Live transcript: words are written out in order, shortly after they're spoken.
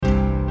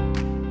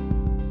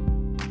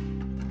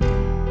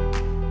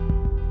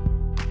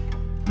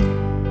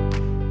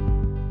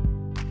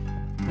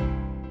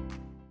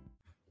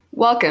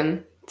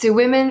Welcome to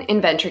Women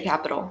in Venture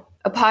Capital,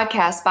 a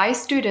podcast by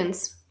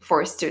students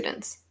for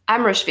students.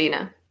 I'm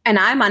Rashvina. And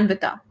I'm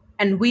Anvita,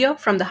 and we are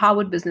from the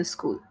Harvard Business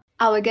School.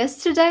 Our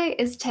guest today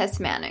is Tess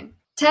Manning.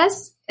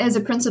 Tess is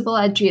a principal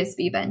at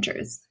GSV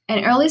Ventures,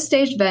 an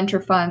early-stage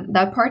venture fund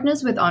that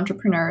partners with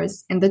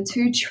entrepreneurs in the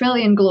 $2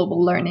 trillion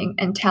global learning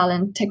and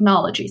talent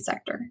technology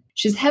sector.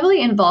 She's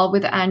heavily involved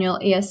with the annual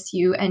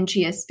ASU and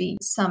GSV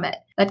Summit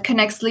that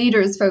connects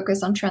leaders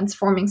focused on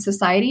transforming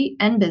society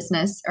and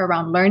business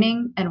around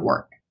learning and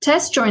work.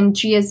 Tess joined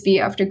GSV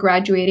after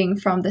graduating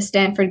from the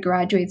Stanford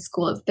Graduate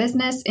School of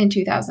Business in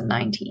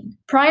 2019.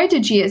 Prior to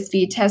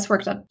GSV, Tess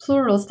worked at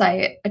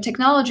Pluralsight, a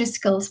technology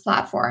skills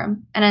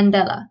platform, and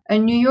Andela, a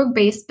New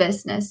York-based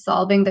business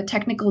solving the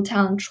technical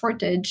talent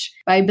shortage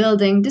by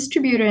building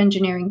distributed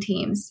engineering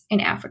teams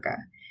in Africa.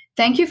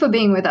 Thank you for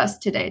being with us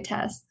today,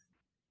 Tess.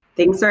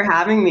 Thanks for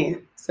having me.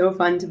 So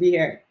fun to be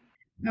here.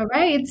 All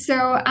right.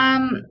 So,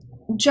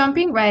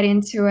 jumping right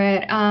into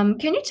it,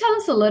 can you tell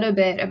us a little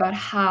bit about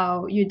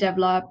how you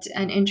developed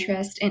an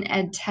interest in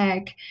ed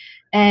tech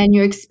and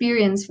your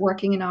experience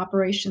working in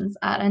operations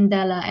at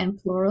Andela and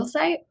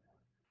Pluralsight?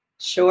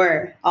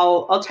 Sure.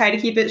 I'll try to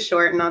keep it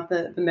short, not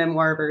the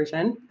memoir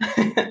version.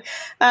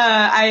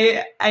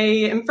 I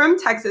am from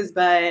Texas,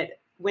 but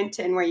went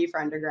to NYU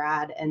for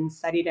undergrad and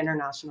studied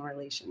international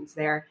relations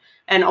there,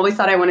 and always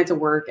thought I wanted to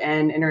work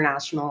in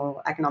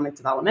international economic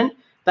development.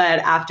 But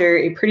after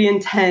a pretty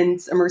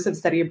intense immersive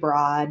study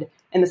abroad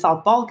in the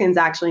South Balkans,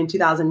 actually in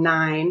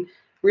 2009,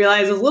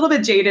 realized I was a little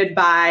bit jaded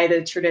by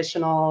the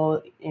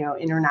traditional,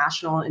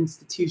 international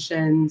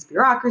institutions,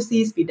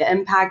 bureaucracy, speed to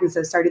impact. And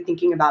so started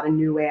thinking about a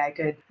new way I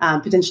could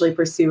potentially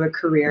pursue a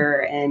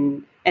career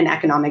in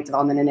economic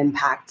development and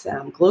impact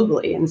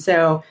globally. And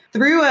so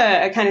through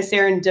a kind of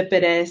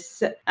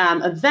serendipitous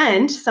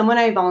event, someone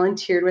I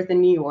volunteered with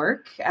in New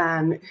York,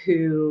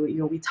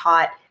 who, we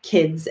taught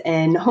kids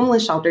in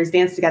homeless shelters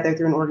dance together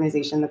through an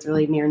organization that's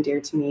really near and dear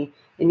to me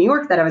in New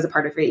York that I was a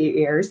part of for 8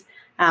 years.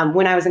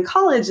 When I was in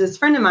college, this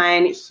friend of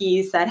mine,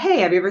 he said, "Hey,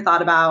 have you ever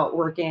thought about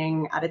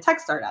working at a tech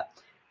startup?"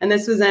 And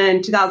this was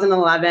in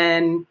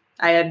 2011.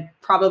 I had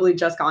probably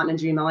just gotten a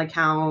Gmail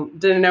account,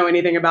 didn't know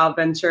anything about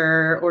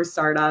venture or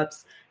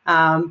startups,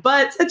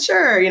 but said,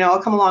 "Sure,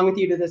 I'll come along with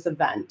you to this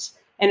event."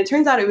 And it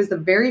turns out it was the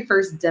very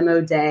first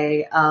demo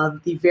day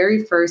of the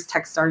very first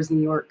Techstars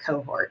New York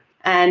cohort.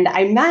 And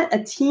I met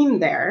a team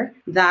there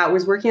that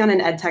was working on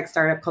an ed tech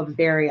startup called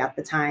Very at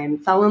the time,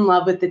 fell in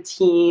love with the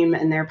team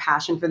and their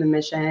passion for the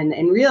mission,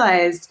 and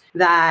realized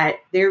that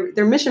their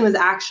mission was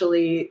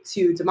actually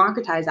to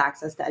democratize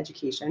access to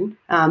education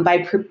by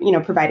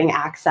providing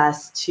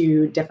access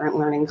to different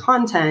learning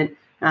content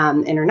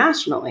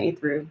internationally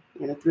through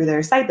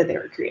their site that they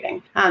were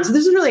creating. So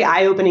this was really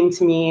eye-opening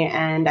to me,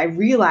 and I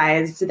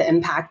realized the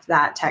impact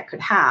that tech could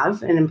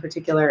have, and in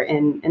particular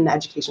in the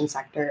education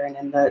sector and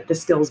in the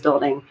skills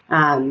building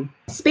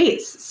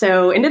space.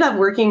 So ended up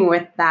working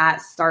with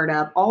that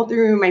startup all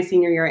through my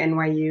senior year at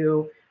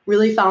NYU.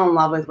 Really fell in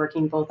love with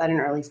working both at an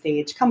early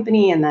stage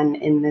company and then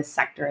in this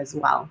sector as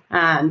well.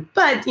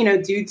 But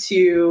due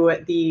to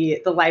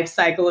the life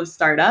cycle of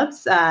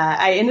startups,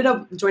 I ended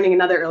up joining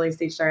another early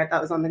stage startup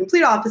that was on the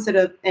complete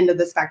opposite end of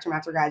the spectrum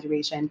after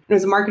graduation. It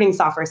was a marketing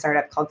software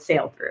startup called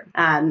Sailthrough.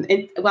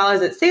 While I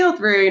was at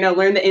Sailthrough,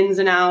 learned the ins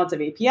and outs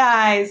of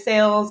APIs,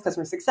 sales,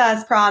 customer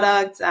success,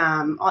 product,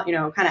 kind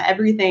of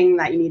everything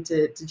that you need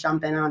to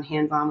jump in on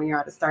hands-on when you're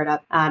at a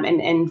startup,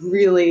 and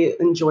really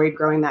enjoyed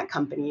growing that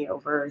company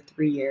over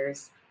 3 years.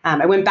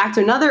 I went back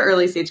to another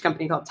early stage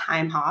company called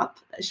TimeHop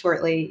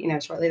shortly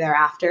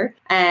thereafter,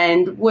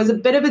 and was a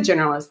bit of a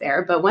generalist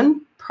there. But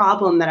one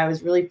problem that I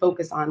was really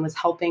focused on was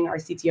helping our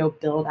CTO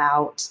build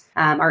out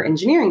our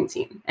engineering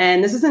team.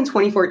 And this was in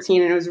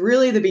 2014, and it was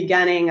really the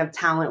beginning of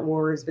talent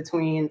wars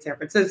between San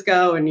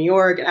Francisco and New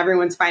York, and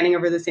everyone's fighting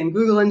over the same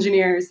Google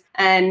engineers.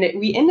 And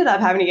we ended up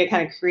having to get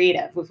kind of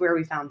creative with where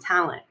we found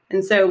talent.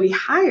 And so we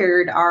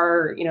hired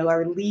our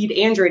lead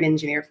Android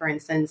engineer, for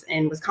instance,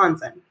 in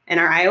Wisconsin, and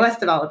our iOS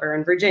developer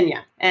in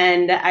Virginia.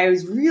 And I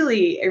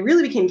really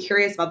became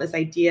curious about this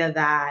idea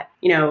that,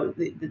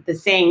 the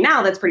saying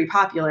now that's pretty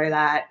popular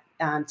that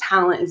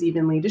talent is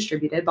evenly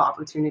distributed, but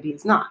opportunity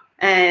is not.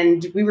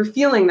 And we were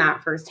feeling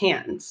that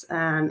firsthand.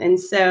 And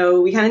so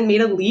we kind of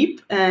made a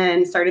leap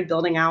and started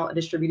building out a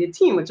distributed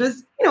team, which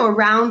was,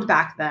 around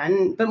back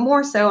then, but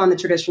more so on the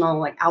traditional,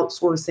 like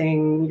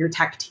outsourcing your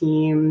tech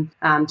team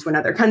to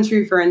another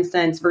country, for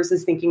instance,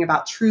 versus thinking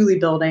about truly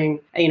building,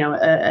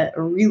 a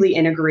really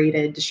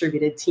integrated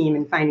distributed team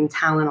and finding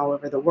talent all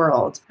over the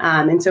world.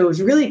 And so I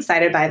was really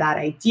excited by that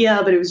idea,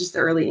 but it was just the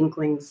early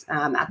inklings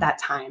at that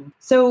time.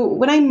 So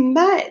when I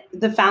met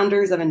the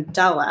founders of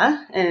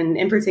Andela, and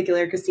in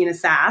particular, Christina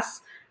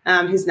Sass,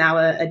 who's now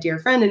a dear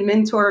friend and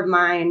mentor of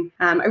mine,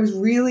 I was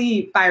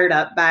really fired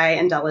up by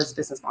Endella's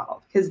business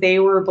model because they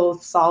were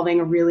both solving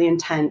a really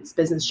intense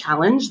business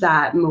challenge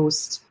that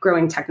most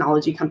growing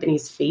technology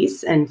companies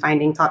face and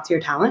finding top tier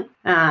talent.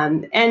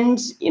 And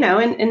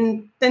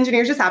the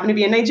engineers just happened to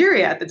be in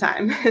Nigeria at the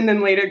time, and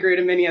then later grew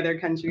to many other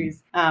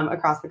countries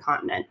across the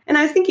continent. And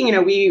I was thinking,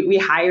 we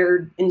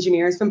hired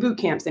engineers from boot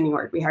camps in New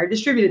York. We hired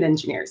distributed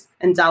engineers.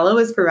 Endella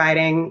was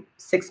providing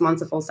 6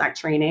 months of full stack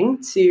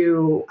training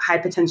to high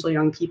potential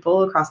young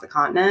people across the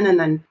continent and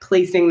then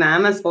placing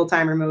them as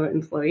full-time remote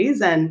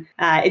employees. And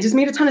it just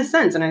made a ton of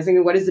sense. And I was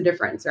thinking, what is the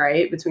difference,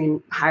 right,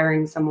 between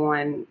hiring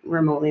someone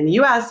remotely in the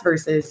US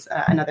versus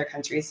another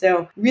country?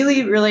 So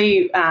really,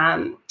 really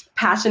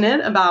passionate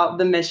about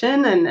the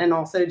mission and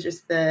also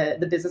just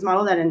the business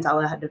model that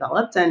Endella had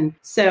developed. And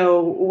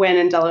so when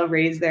Endella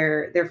raised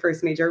their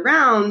first major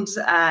round,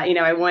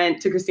 I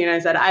went to Christina and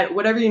I said,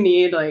 whatever you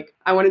need,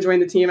 I want to join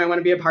the team. I want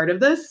to be a part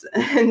of this.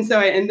 And so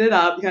I ended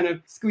up kind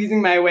of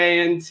squeezing my way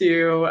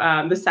into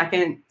the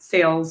second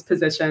sales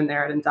position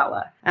there at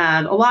Endella.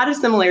 A lot of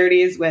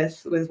similarities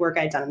with work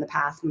I'd done in the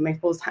past. My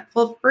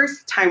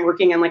first time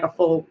working in a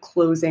full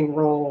closing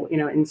role,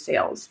 in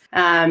sales.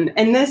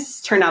 And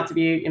this turned out to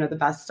be, the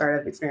best startup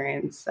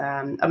experience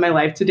of my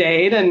life to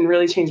date and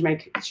really changed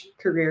my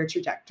career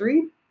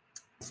trajectory.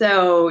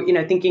 So,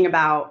 thinking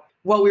about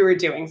what we were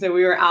doing. So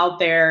we were out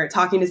there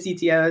talking to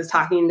CTOs,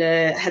 talking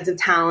to heads of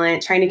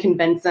talent, trying to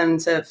convince them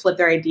to flip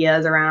their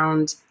ideas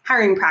around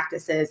hiring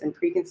practices and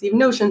preconceived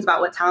notions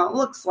about what talent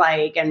looks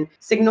like and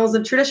signals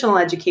of traditional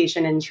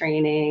education and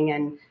training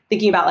and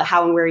thinking about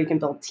how and where you can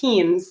build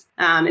teams.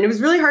 And it was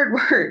really hard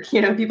work.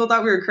 People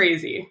thought we were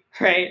crazy,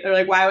 right? They're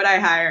like, why would I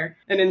hire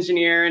an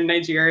engineer in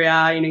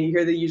Nigeria? You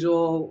hear the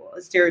usual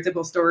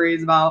stereotypical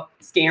stories about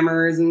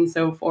scammers and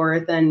so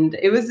forth. And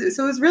it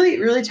was really,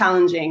 really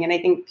challenging. And I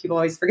think people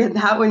always forget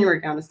that when you're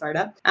working on a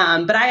startup.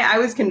 But I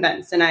was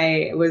convinced, and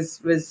I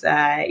was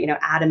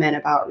adamant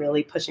about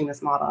really pushing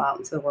this model out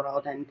into the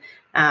world. And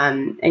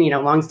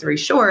long story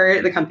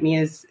short, the company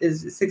is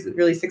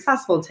really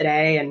successful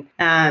today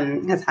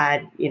and has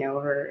had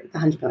over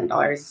 $100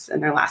 million in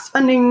their last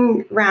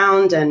funding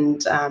round,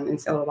 and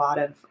so a lot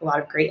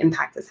of great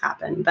impact has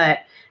happened. But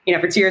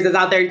for 2 years, I was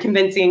out there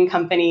convincing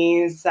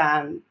companies,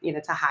 to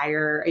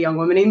hire a young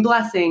woman named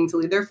Blessing to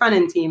lead their front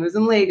end team who's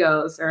in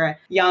Lagos, or a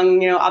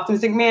young,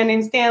 optimistic man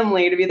named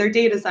Stanley to be their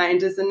data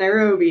scientist in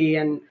Nairobi.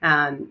 And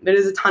it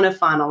was a ton of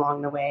fun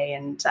along the way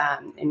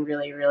and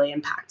really, really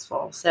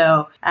impactful.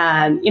 So,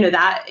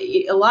 that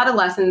a lot of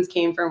lessons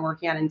came from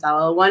working at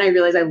Endella. One, I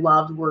realized I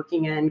loved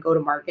working in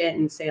go-to-market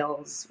and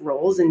sales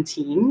roles and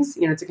teams.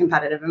 It's a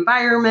competitive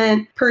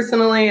environment.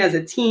 Personally, as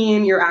a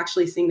team, you're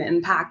actually seeing the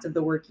impact of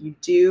the work you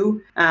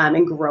do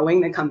and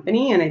growing the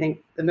company. And I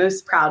think the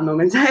most proud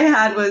moments I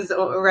had was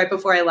right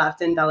before I left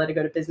Endella to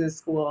go to business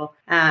school.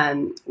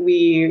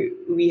 We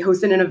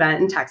hosted an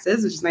event in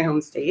Texas, which is my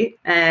home state.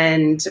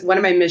 And one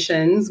of my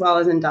missions while I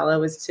was in Endella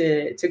was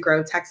to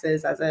grow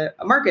Texas as a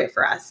market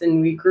for us.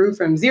 And we grew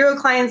from 0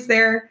 clients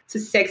there to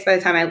 6 by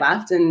the time I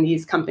left. And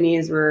these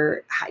companies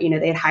were,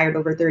 they had hired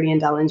over 30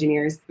 Endella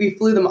engineers. We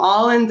flew them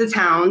all into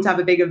town to have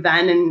a big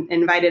event and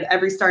invited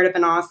every startup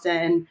in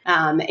Austin.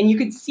 And you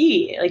could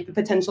see the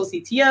potential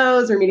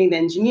CTOs were meeting the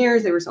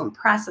engineers. They were so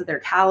impressed with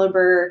their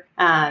caliber.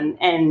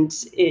 And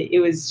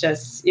it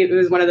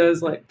was one of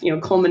those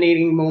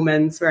culminating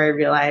moments where I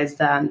realized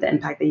the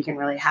impact that you can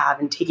really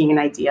have in taking an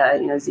idea,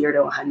 0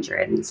 to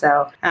 100. And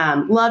so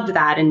loved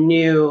that and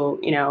knew,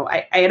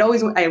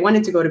 I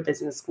wanted to go to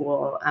business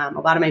school. A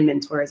lot of my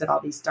mentors at all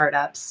these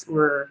startups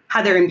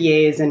had their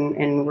MBAs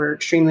and were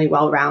extremely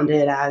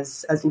well-rounded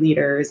as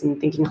leaders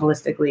and thinking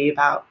holistically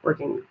about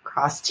working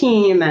cross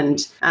team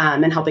and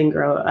helping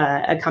grow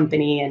a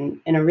company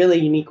in a really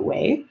unique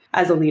way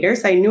as a leader.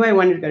 So I knew I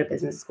wanted to go to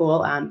business school,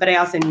 but I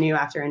also knew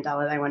after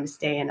Endella that I wanted to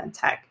stay in ed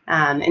tech.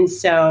 And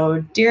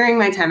so during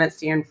my time at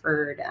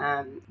Stanford,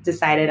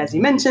 decided, as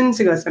you mentioned,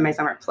 to go spend my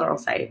summer at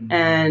Pluralsight.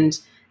 And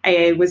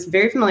I was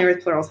very familiar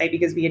with Pluralsight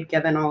because we had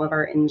given all of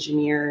our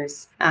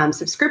engineers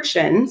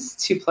subscriptions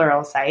to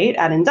Pluralsight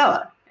at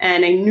Endella.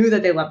 And I knew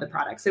that they loved the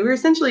product. So we were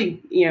essentially,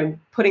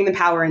 putting the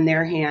power in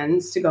their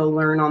hands to go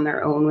learn on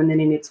their own when they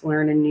needed to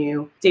learn a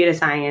new data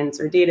science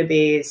or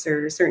database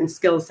or certain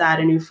skill set,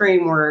 a new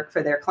framework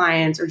for their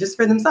clients, or just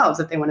for themselves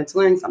if they wanted to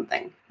learn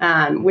something,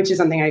 which is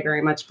something I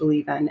very much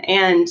believe in.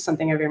 And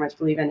something I very much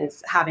believe in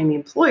is having the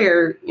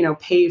employer,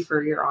 pay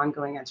for your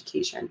ongoing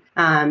education.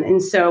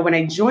 And so when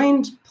I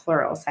joined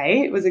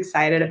Pluralsight, was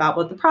excited about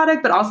both the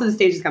product, but also the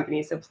stage of the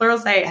company. So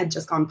Pluralsight had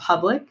just gone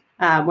public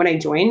when I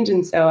joined.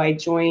 And so I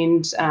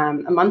joined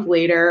a month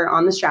later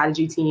on the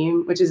strategy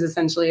team, which is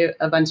essentially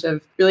a bunch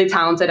of really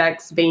talented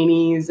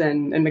ex-Bainey's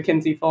and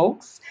McKinsey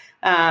folks,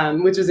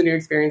 which was a new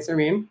experience for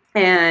me,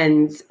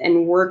 and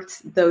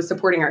worked those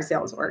supporting our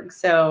sales org.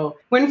 So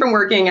went from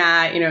working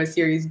at, a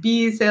Series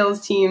B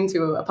sales team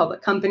to a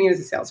public company. It was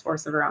a sales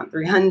force of around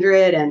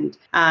 300 and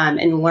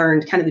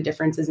learned kind of the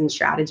differences in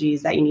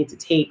strategies that you need to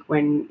take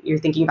when you're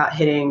thinking about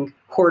hitting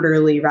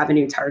quarterly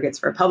revenue targets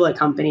for a public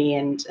company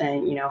and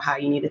how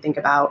you need to think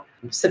about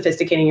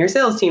sophisticating your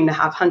sales team to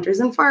have hunters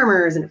and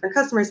farmers and different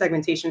customer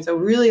segmentation. So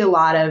really a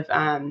lot of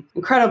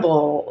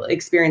incredible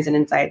experience and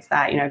insights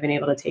that, I've been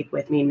able to take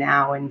with me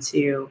now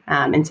into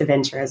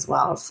venture as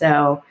well.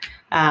 So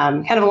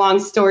kind of a long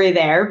story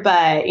there,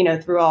 but,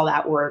 through all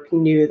that work,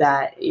 knew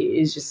that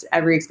it's just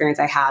every experience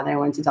I had, I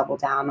wanted to double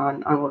down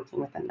on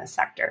working within this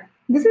sector.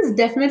 This is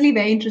definitely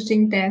very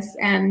interesting, Tess,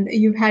 and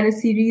you've had a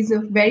series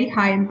of very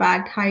high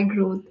impact, high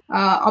growth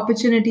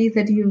opportunities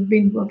that you've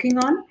been working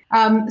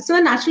on. So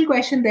a natural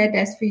question there,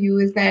 Tess, for you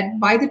is that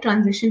why the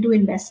transition to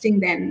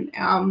investing then?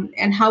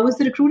 And how was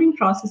the recruiting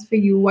process for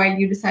you while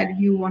you decided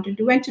you wanted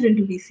to venture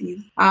into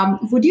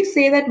VCs? Would you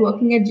say that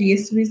working at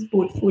GSV's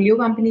portfolio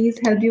companies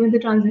helped you in the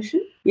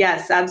transition?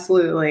 Yes,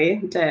 absolutely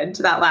did,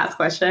 to that last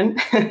question.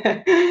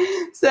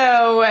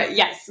 So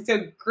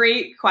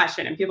great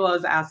question. And people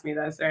always ask me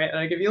this, right?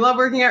 Like, if you love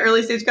working at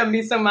early stage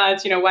companies so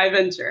much, why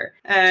venture?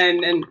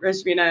 And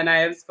Rushvina and I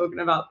have spoken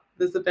about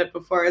this a bit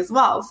before as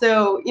well.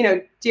 So,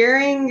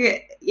 during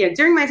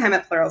my time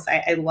at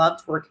Pluralsight, I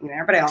loved working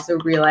there, but I also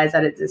realized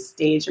that at this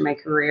stage in my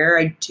career,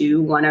 I do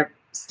want to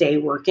stay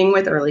working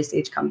with early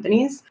stage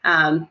companies.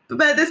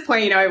 But at this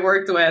point, I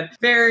worked with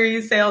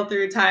Very, Sail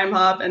Through,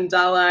 Timehop, and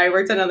Della. I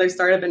worked at another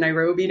startup in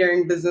Nairobi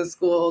during business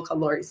school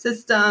called Lori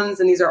Systems.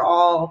 And these are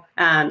all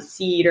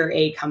seed or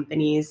A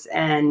companies.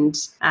 And,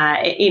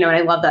 and I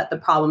love that the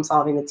problem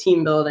solving, the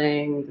team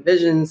building, the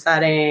vision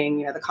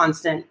setting, the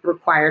constant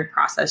required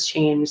process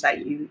change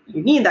that you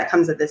need that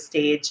comes at this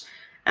stage.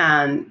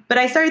 But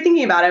I started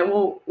thinking about it.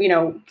 Well,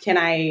 can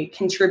I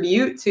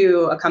contribute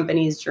to a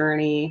company's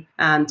journey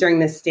during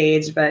this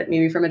stage, but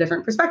maybe from a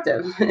different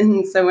perspective?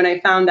 And so when I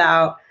found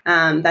out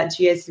that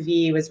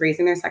GSV was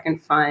raising their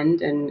second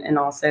fund and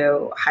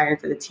also hiring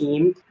for the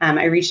team,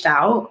 I reached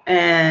out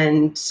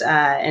and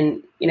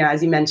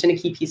as you mentioned, a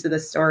key piece of the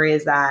story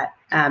is that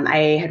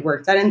I had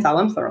worked at Intel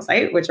and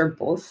Pluralsight, which are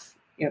both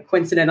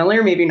coincidentally,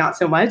 or maybe not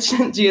so much,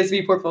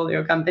 GSV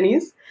portfolio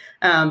companies,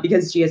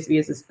 because GSV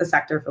is a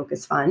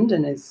sector-focused fund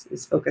and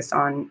is focused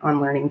on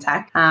learning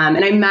tech.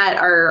 And I met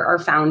our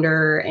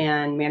founder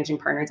and managing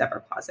partner,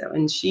 Deborah Quazzo,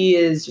 and she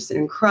is just an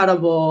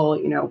incredible,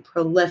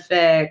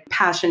 prolific,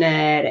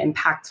 passionate,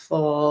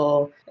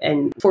 impactful,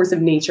 and force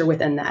of nature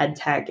within the ed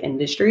tech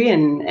industry.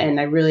 And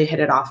I really hit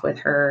it off with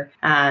her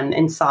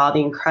and saw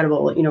the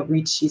incredible,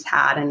 reach she's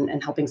had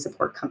and helping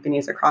support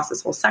companies across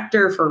this whole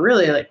sector for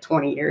really like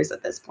 20 years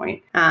at this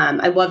point.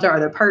 I loved our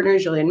other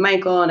partners, Julie and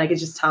Michael, and I could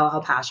just tell how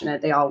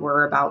passionate they all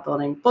were about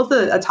building both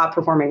a top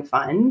performing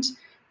fund,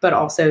 but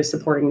also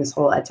supporting this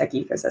whole ed tech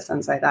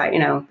ecosystem. So I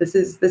thought, this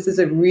is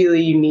a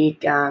really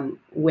unique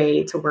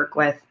way to work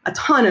with a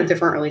ton of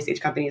different early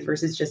stage companies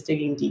versus just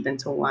digging deep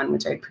into one,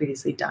 which I'd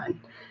previously done.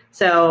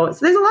 So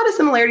there's a lot of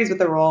similarities with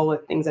the role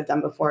with things I've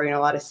done before, a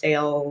lot of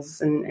sales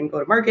and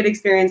go-to-market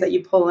experience that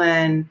you pull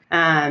in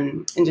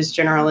and just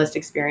generalist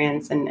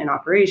experience and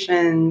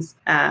operations.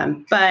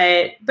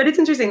 But it's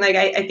interesting. Like,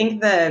 I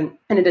think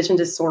in addition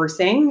to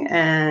sourcing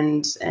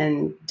and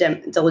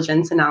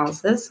diligence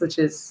analysis, which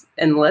is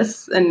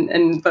endless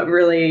but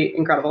really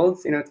incredible,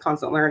 it's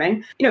constant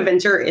learning,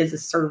 venture is a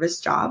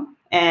service job.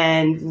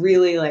 And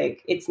really,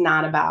 like, it's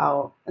not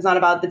about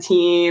the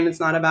team.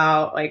 It's not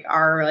about like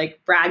our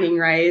bragging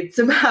rights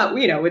about,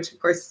 which of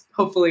course,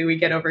 hopefully we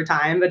get over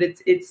time, but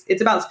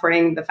it's about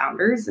supporting the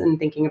founders and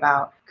thinking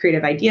about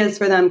creative ideas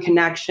for them,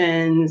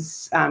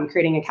 connections,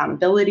 creating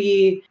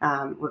accountability,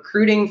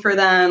 recruiting for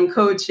them,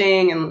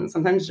 coaching, and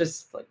sometimes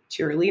just like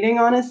cheerleading,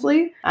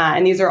 honestly.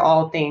 And these are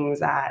all things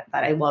that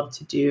I love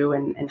to do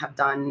and have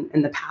done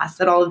in the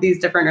past at all of these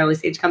different early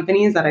stage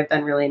companies that I've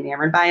been really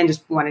enamored by and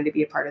just wanted to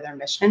be a part of their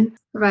mission.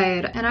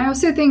 Right. And I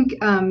also think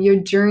your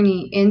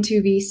journey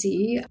into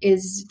VC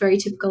is very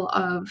typical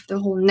of the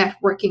whole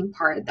networking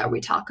part that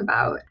we talk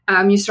about.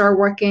 You start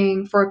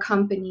working for a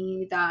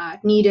company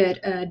that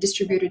needed a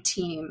distributed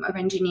team of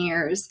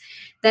engineers,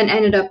 then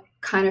ended up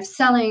kind of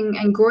selling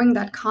and growing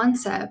that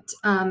concept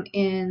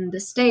in the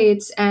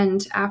States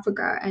and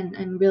Africa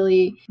and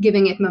really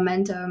giving it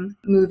momentum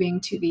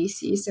moving to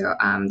VC. So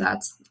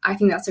I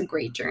think that's a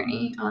great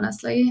journey,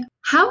 honestly.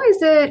 How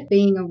is it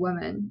being a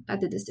woman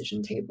at the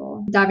decision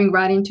table? Diving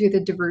right into the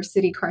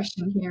diversity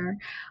question here.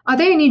 Are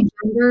there any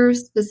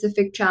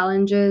gender-specific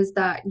challenges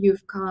that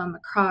you've come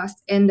across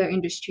in the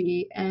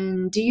industry?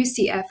 And do you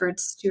see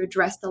efforts to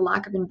address the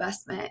lack of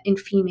investment in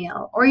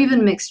female or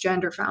even mixed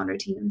gender founder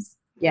teams?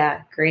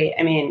 Yeah, great.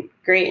 I mean,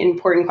 great,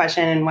 important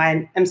question, and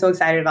why I'm so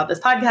excited about this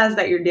podcast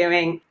that you're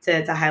doing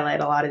to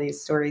highlight a lot of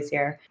these stories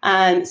here.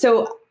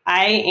 So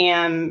I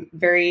am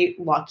very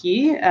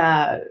lucky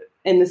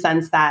in the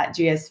sense that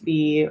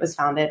GSV was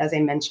founded, as I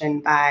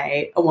mentioned,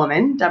 by a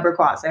woman, Deborah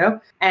Quazzo.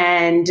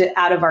 And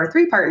out of our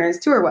 3 partners,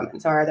 2 are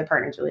women. So our other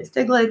partner, Julia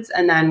Stiglitz,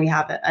 and then we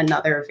have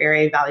another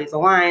very values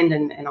aligned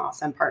and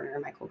awesome partner,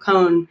 Michael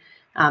Cohn,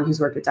 who's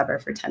worked with Deborah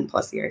for 10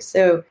 plus years.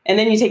 So, and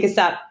then you take a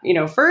step,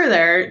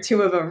 further,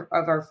 2 of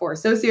our 4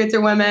 associates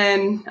are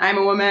women. I'm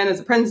a woman as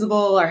a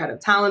principal. Our head of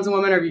talent's a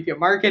woman. Our VP of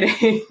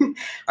marketing,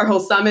 our whole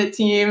summit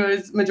team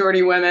is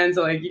majority women.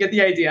 So you get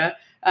the idea.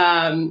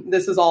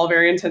 this is all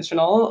very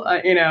intentional,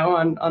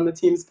 on the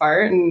team's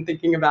part, and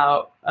thinking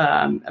about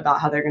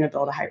how they're going to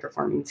build a high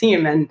performing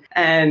team.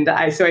 And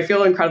I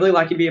feel incredibly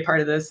lucky to be a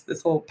part of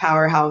this whole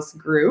powerhouse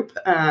group,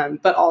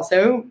 but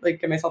also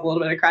like give myself a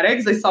little bit of credit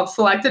because I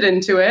self-selected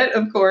into it,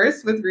 of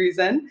course, with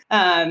reason.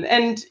 But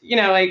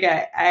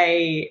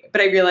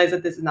I realize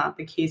that this is not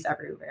the case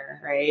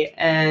everywhere, right?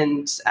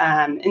 And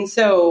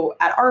so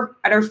at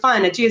our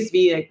fund at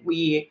GSV, like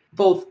we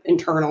both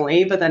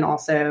internally, but then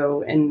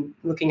also in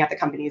looking at the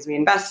companies we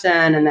invest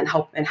in, and then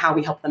how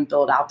we help them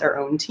build out their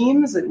own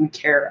teams. We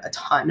care a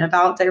ton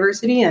about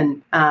diversity,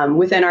 and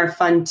within our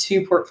Fund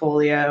 2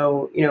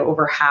 portfolio,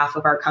 over half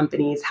of our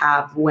companies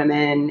have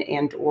women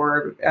and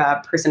or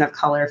person of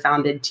color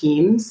founded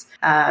teams.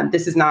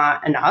 This is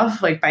not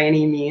enough, like by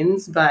any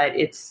means, but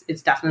it's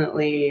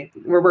definitely,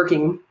 we're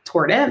working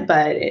toward it,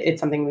 but it's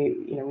something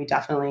we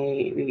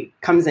definitely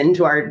comes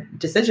into our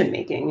decision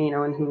making,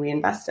 and who we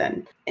invest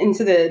in. And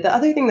so the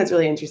other thing that's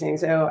really interesting,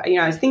 so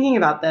I was thinking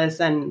about this,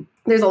 and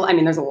there's a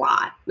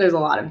lot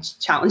of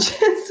challenges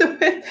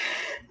with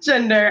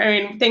gender. I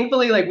mean,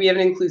 thankfully, like we have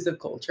an inclusive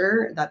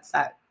culture that's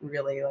set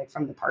really like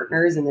from the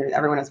partners, and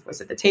everyone has a voice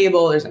at the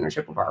table. There's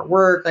ownership of our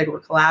work, like we're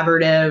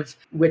collaborative,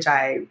 which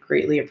I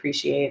greatly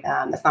appreciate.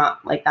 That's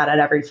not like that at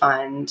every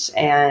fund,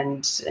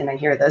 and I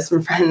hear this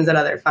from friends at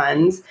other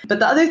funds. But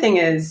the other thing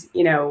is,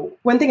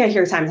 one thing I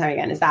hear time and time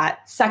again is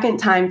that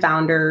second-time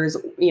founders,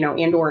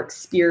 and or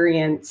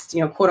experienced,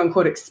 quote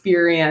unquote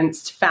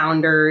experienced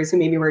founders who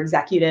maybe were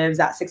executives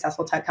at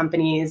successful tech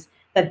companies,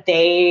 that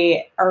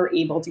they are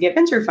able to get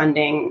venture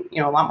funding,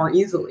 a lot more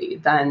easily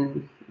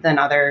than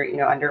other,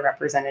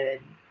 underrepresented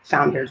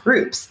founder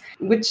groups,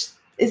 which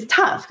is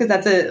tough because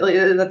that's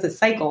a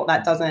cycle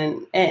that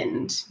doesn't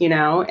end,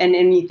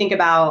 And you think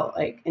about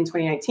like in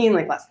 2019,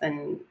 like less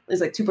than,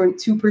 there's like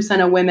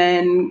 2.2% of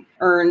women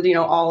earned,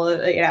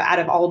 out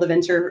of all the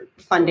venture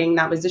funding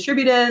that was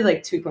distributed,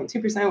 like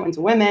 2.2% went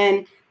to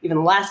women,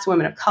 even less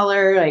women of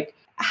color, like.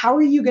 How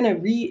are you going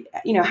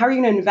to how are you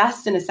going to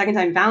invest in a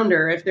second-time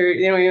founder if they're,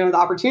 the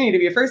opportunity to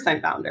be a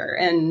first-time founder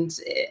and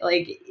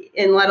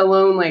let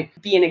alone like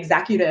be an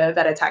executive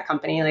at a tech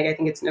company? Like, I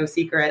think it's no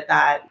secret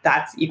that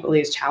that's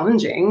equally as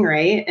challenging.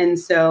 Right. And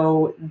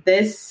so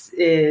this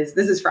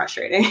is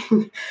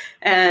frustrating.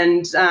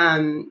 and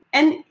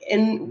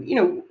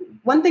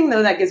one thing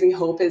though that gives me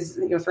hope is,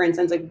 for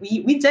instance, like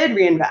we did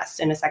reinvest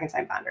in a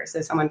second-time founder.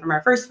 So someone from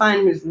our first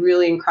fund who's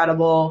really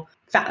incredible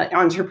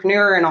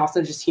entrepreneur and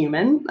also just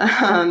human,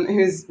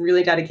 who's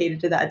really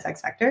dedicated to the ed tech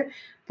sector.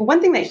 But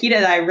one thing that he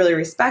did that I really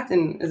respect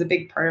and is a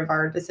big part of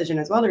our decision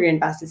as well to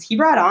reinvest is he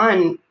brought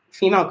on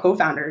female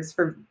co-founders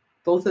for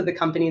both of the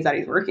companies that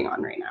he's working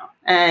on right now.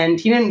 And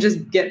he didn't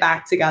just get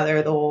back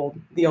together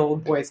the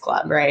old boys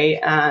club, right?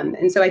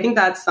 And so I think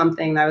that's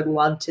something that I would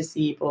love to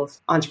see both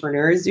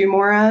entrepreneurs do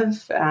more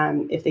of,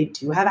 if they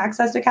do have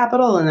access to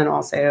capital, and then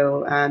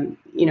also,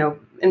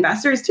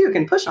 investors too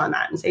can push on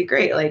that and say,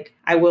 great, like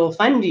I will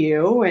fund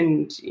you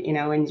and,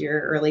 and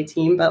your early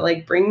team, but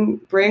like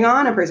bring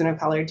on a person of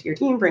color to your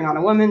team, bring on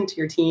a woman to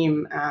your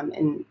team.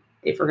 And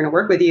if we're going to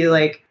work with you,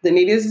 like then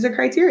maybe this is a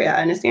criteria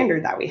and a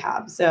standard that we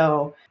have.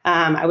 So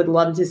I would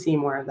love to see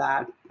more of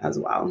that as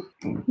well.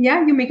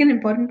 Yeah, you make an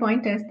important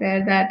point, Tess,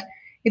 there that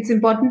it's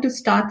important to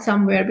start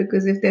somewhere,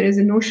 because if there is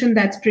a notion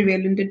that's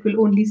prevalent, it will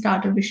only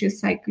start a vicious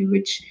cycle,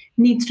 which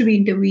needs to be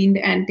intervened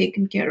and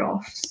taken care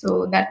of.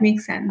 So that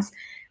makes sense.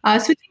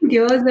 Switching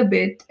gears a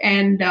bit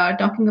and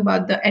talking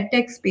about the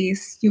edtech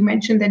space, you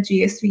mentioned that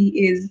GSV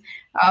is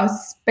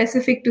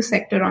specific to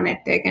sector on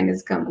edtech and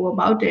is going to go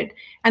about it.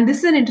 And this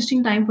is an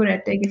interesting time for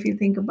edtech if you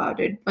think about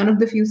it. One of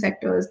the few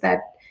sectors that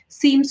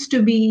seems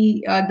to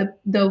be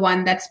the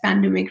one that's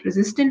pandemic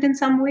resistant in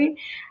some way.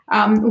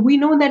 We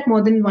know that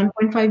more than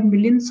 1.5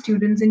 million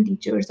students and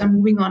teachers are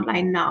moving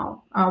online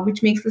now,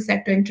 which makes the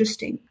sector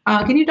interesting.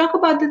 Can you talk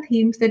about the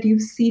themes that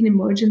you've seen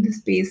emerge in the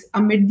space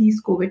amid these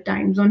COVID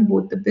times on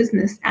both the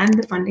business and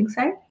the funding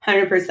side?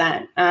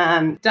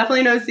 100%.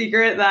 Definitely no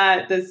secret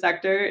that this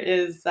sector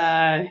is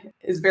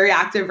very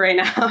active right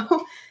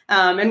now.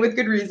 And with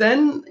good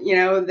reason.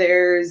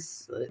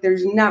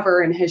 There's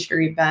never in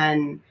history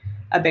been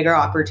a bigger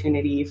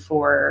opportunity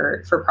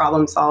for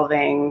problem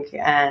solving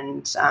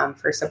and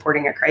for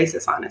supporting a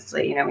crisis,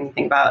 honestly. When you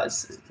think about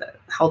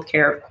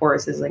healthcare, of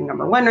course, is like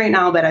number one right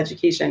now, but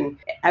education,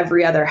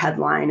 every other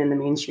headline in the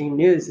mainstream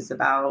news is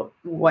about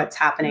what's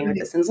happening with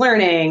distance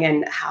learning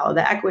and how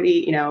the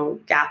equity,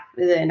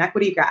 the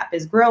inequity gap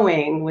is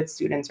growing with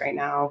students right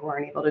now who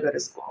aren't able to go to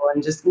school,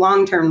 and just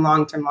long-term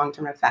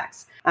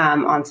effects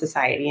on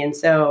society. And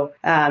so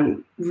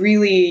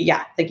really,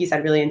 yeah, like you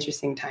said, really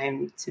interesting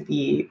time to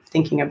be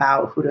thinking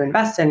about who to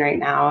invest in right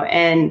now.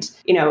 And,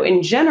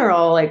 in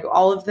general, like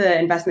all of the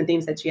investment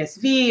themes at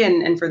GSV,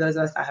 and for those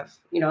of us that have,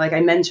 like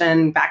I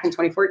mentioned back in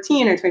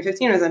 2014 or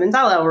 2015, I was at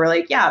Mandela, we're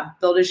like, yeah,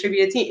 build a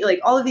distributed team, like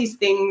all of these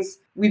things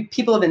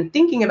people have been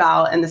thinking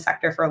about in the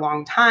sector for a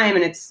long time,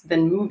 and it's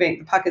been moving,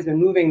 the puck has been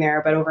moving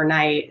there, but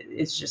overnight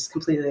it's just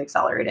completely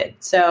accelerated.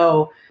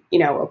 So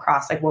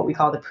across like what we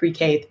call the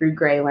pre-K through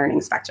gray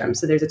learning spectrum.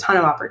 So there's a ton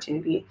of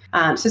opportunity.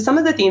 So some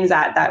of the themes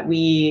that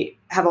we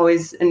have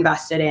always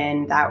invested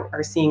in that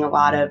are seeing a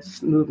lot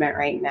of movement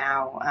right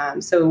now.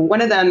 So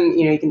one of them,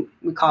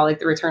 we call like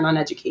the return on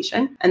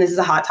education. And this is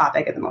a hot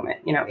topic at the moment.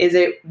 Is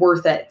it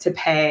worth it to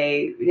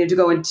pay, to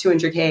go in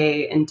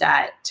 $200K in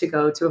debt to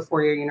go to a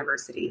 4-year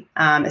university,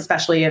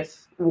 especially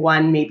if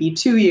 1, maybe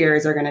 2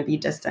 years are going to be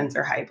distance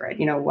or hybrid?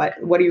 What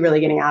are you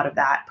really getting out of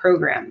that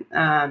program?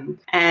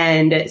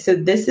 And so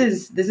this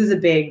is a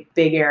big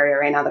area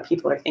right now that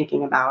people are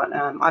thinking about.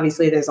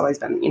 Obviously, there's always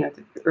been,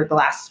 the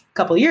last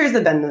couple of years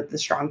have been the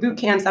strong boot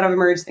camps that have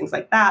emerged, things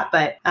like that.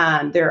 But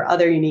there are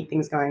other unique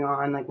things going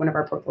on. Like one of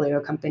our portfolio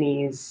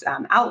companies,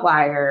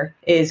 Outlier,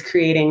 is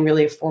creating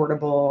really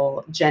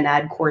affordable gen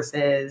ed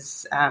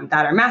courses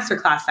that are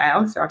masterclass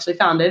style. So actually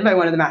founded by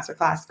one of the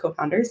masterclass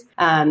co-founders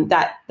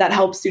that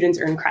help students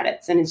earn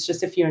credits. And it's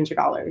just a few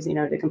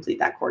 $100s, to complete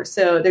that course.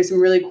 So there's some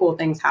really cool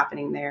things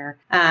happening there.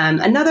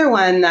 Another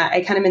one that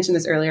I kind of mentioned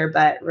this earlier,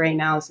 but right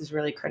now this is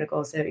really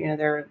critical. So,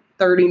 there are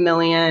 30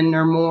 million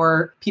or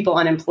more people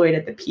unemployed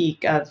at the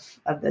peak of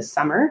this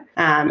summer.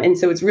 And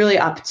so it's really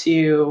up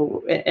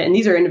to, and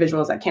these are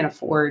individuals that can't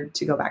afford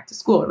to go back to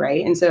school,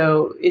 right? And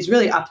so it's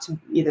really up to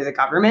either the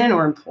government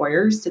or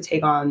employers to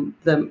take on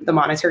the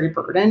monetary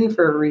burden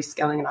for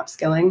reskilling and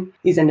upskilling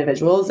these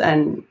individuals.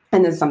 And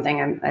this is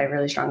something I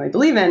really strongly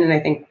believe in. And I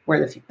think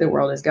where the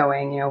world is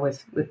going,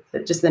 with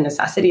just the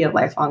necessity of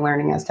lifelong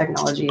learning as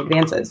technology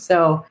advances.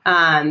 So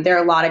there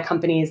are a lot of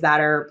companies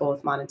that are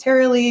both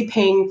monetarily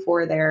paying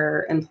for their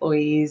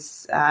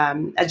employees'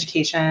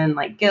 education,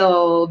 like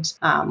Guild,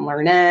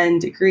 LearnIn,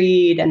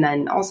 Degreed, and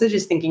then also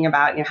just thinking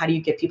about, how do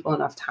you give people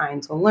enough time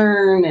to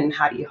learn and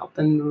how do you help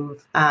them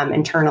move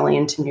internally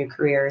into new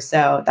careers?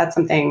 So that's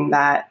something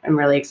that I'm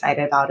really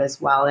excited about as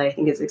well, that I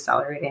think is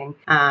accelerating.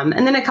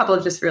 And then a couple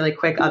of just really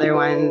quick other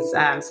ones.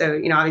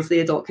 So, obviously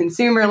adult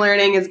consumer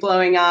learning is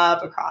blowing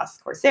up across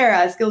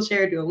Coursera,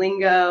 Skillshare,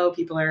 Duolingo.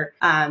 People are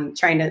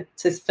trying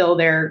to fill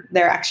their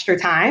extra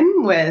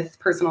time with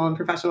personal and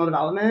professional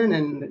development.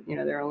 And,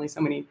 there are only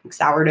so many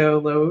sourdough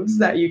loaves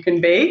that you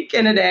can bake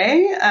in a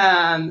day.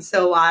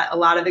 So a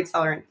lot of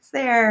accelerants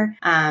there.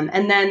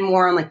 And then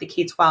more on like the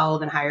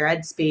K-12 and higher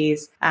ed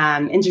space,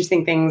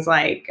 interesting things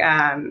like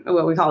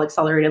what we call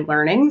accelerated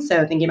learning.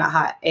 So thinking about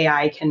how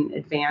AI can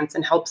advance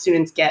and help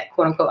students get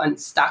quote unquote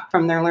unstuck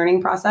from their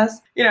learning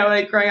process.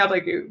 Like growing up,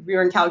 like we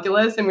were in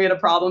calculus and we had a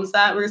problem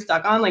set we were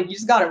stuck on, like you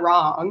just got it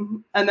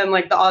wrong. And then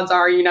like the odds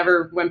are you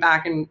never went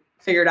back and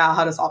figured out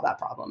how to solve that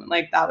problem. And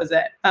like, that was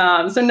it.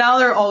 So now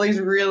there are all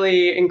these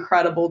really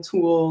incredible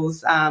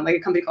tools, like a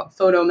company called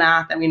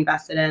Photomath that we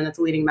invested in. That's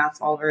a leading math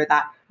solver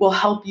that will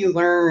help you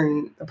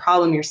learn the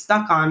problem you're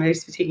stuck on,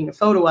 just taking a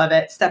photo of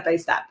it step by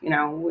step.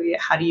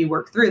 How do you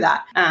work through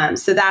that?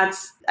 So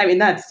that's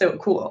so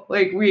cool.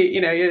 Like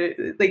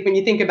like when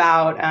you think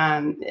about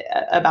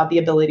the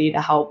ability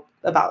to help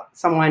about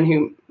someone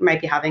who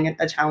might be having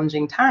a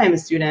challenging time, a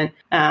student,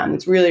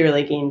 it's really,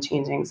 really game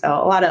changing. So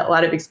a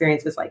lot of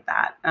experiences like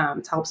that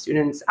to help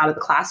students out of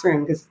the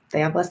classroom because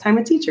they have less time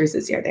with teachers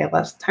this year. They have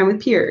less time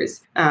with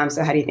peers.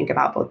 So how do you think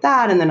about both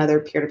that and then other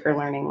peer-to-peer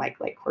learning like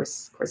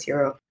Course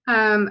Hero?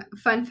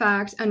 Fun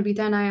fact, Anvita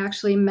and I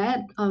actually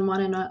met on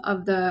one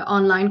of the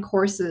online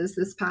courses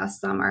this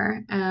past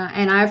summer,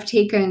 and I've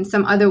taken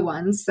some other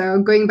ones. So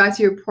going back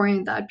to your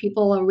point that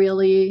people are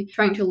really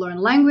trying to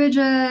learn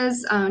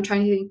languages,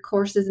 trying to take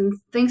courses and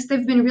things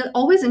they've been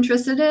always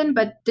interested in,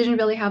 but didn't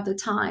really have the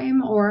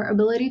time or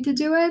ability to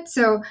do it.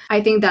 So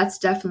I think that's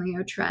definitely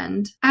a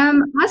trend.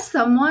 As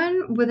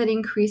someone with an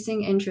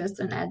increasing interest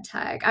in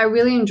EdTech, I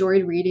really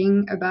enjoyed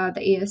reading about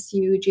the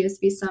ASU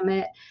GSV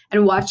Summit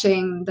and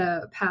watching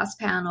the past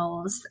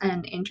panels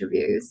and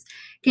interviews.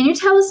 Can you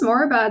tell us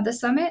more about the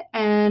summit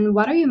and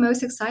what are you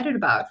most excited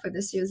about for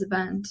this year's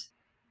event?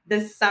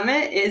 This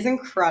summit is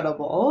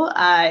incredible.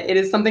 It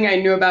is something I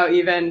knew about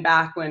even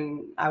back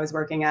when I was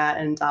working at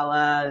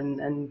Andela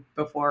and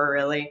before,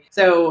 really.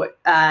 So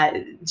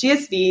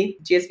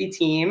GSV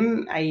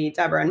team, i.e.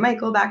 Deborah and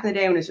Michael back in the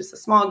day when it was just a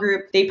small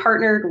group, they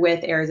partnered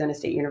with Arizona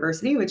State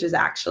University, which is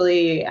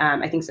actually,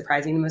 I think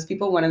surprising to most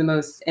people, one of the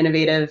most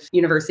innovative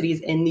universities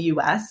in the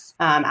U.S.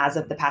 As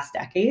of the past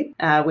decade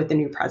with the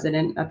new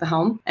president at the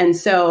helm. And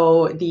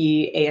so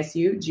the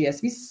ASU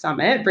GSV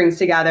Summit brings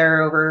together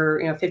over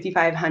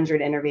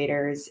 5,500 innovators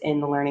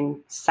in the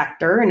learning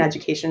sector and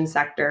education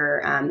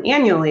sector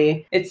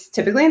annually. It's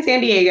typically in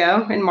San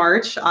Diego in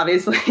March.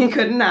 Obviously,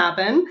 couldn't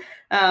happen.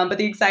 But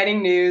the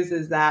exciting news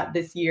is that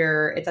this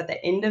year, it's at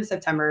the end of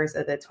September,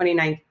 so the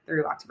 29th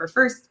through October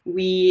 1st,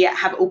 we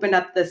have opened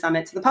up the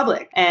summit to the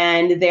public.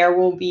 And there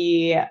will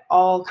be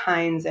all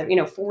kinds of,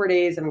 4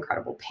 days of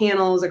incredible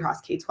panels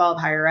across K-12,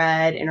 higher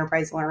ed,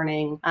 enterprise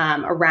learning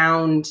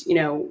around,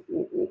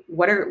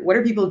 what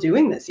are people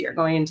doing this year,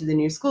 going into the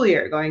new school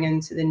year, going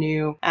into the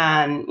new,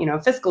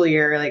 fiscal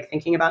year, like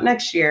thinking about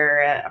next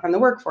year from the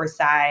workforce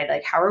side,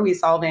 like how are we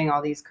solving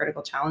all these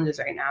critical challenges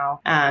right now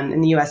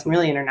in the US and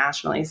really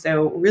internationally.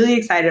 So really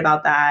excited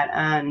about that.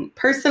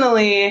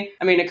 Personally,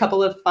 a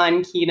couple of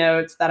fun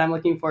keynotes that I'm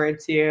looking forward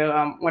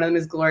to. One of them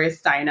is Gloria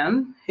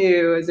Steinem,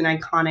 who is an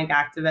iconic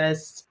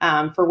activist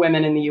for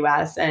women in the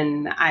US.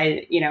 And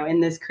in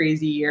this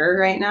crazy year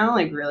right now,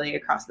 like really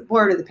across the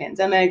board with the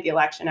pandemic, the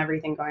election,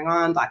 everything going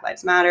on, Black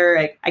Lives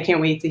Matter, I can't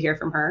wait to hear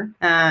from her.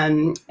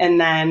 And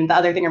then the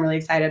other thing I'm really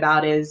excited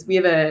about is we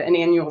have an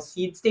annual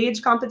seed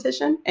stage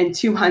competition, and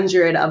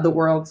 200 of the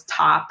world's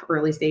top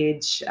early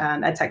stage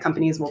ed tech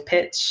companies will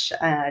pitch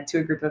to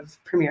a group of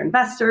premier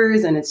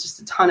investors. And it's just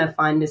a ton of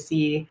fun to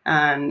see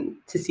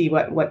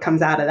what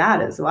comes out of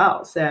that as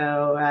well.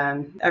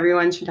 So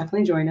everyone should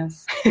definitely join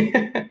us,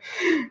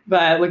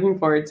 but looking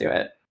forward to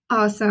it.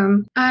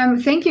 Awesome.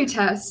 Thank you,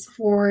 Tess,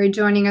 for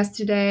joining us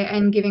today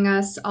and giving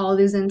us all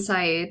these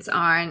insights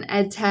on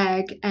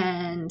EdTech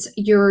and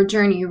your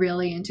journey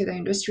really into the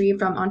industry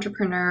from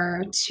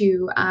entrepreneur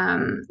to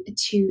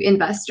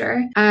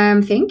investor.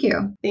 Thank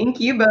you. Thank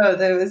you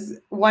both. It was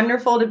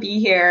wonderful to be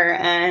here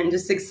and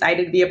just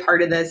excited to be a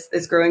part of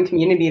this growing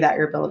community that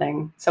you're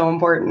building. So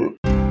important.